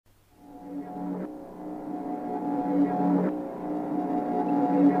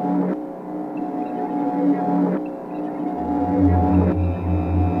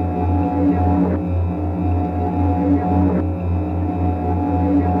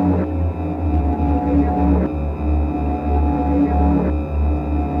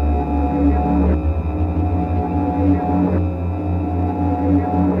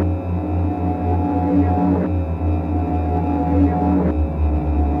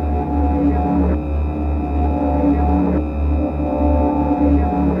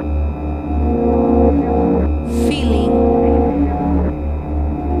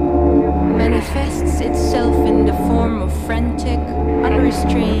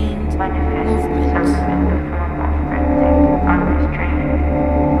movements.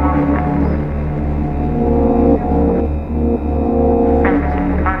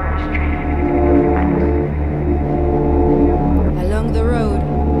 Along the road,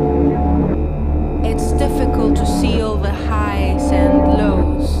 it's difficult to see all the highs and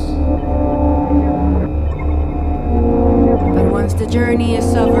lows. But once the journey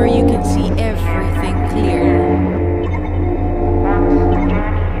is over, you can see everything clearly.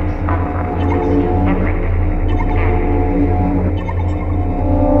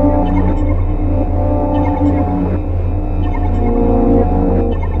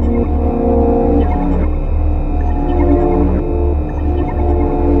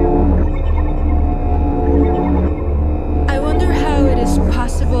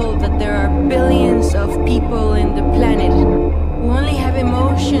 That there are billions of people in the planet who only have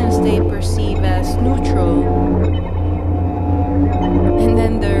emotions they perceive as neutral. And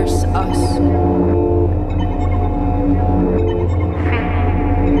then there's us.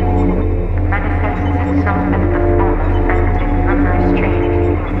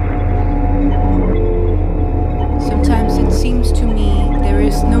 Sometimes it seems to me there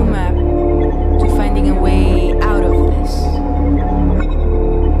is no map to finding a way out of this.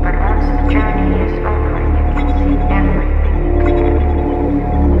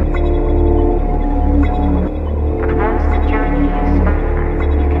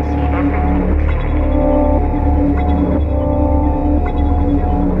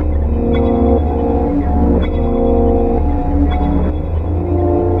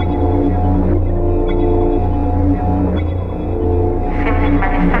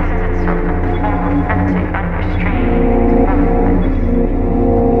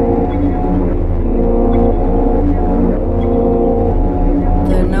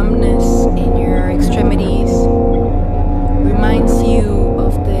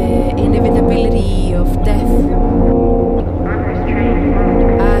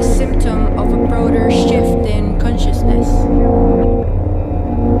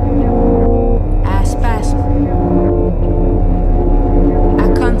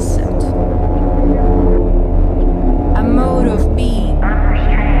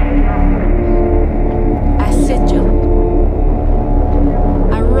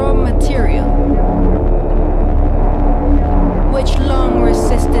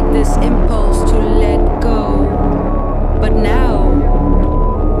 This impulse to let go, but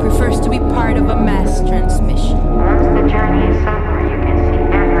now prefers to be part of a mass transmission. Once the journey is over, you can see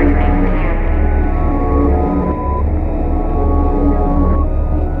everything clearly.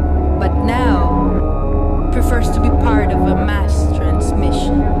 But now prefers to be part of a mass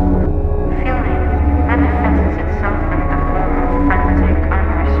transmission. Feeling manifests itself in the form of frantic,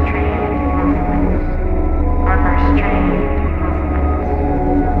 unrestrained movements.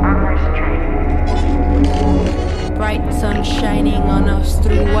 Bright sun shining on us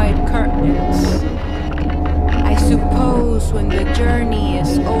through white curtains. I suppose when the journey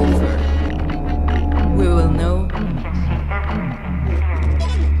is over, we will know.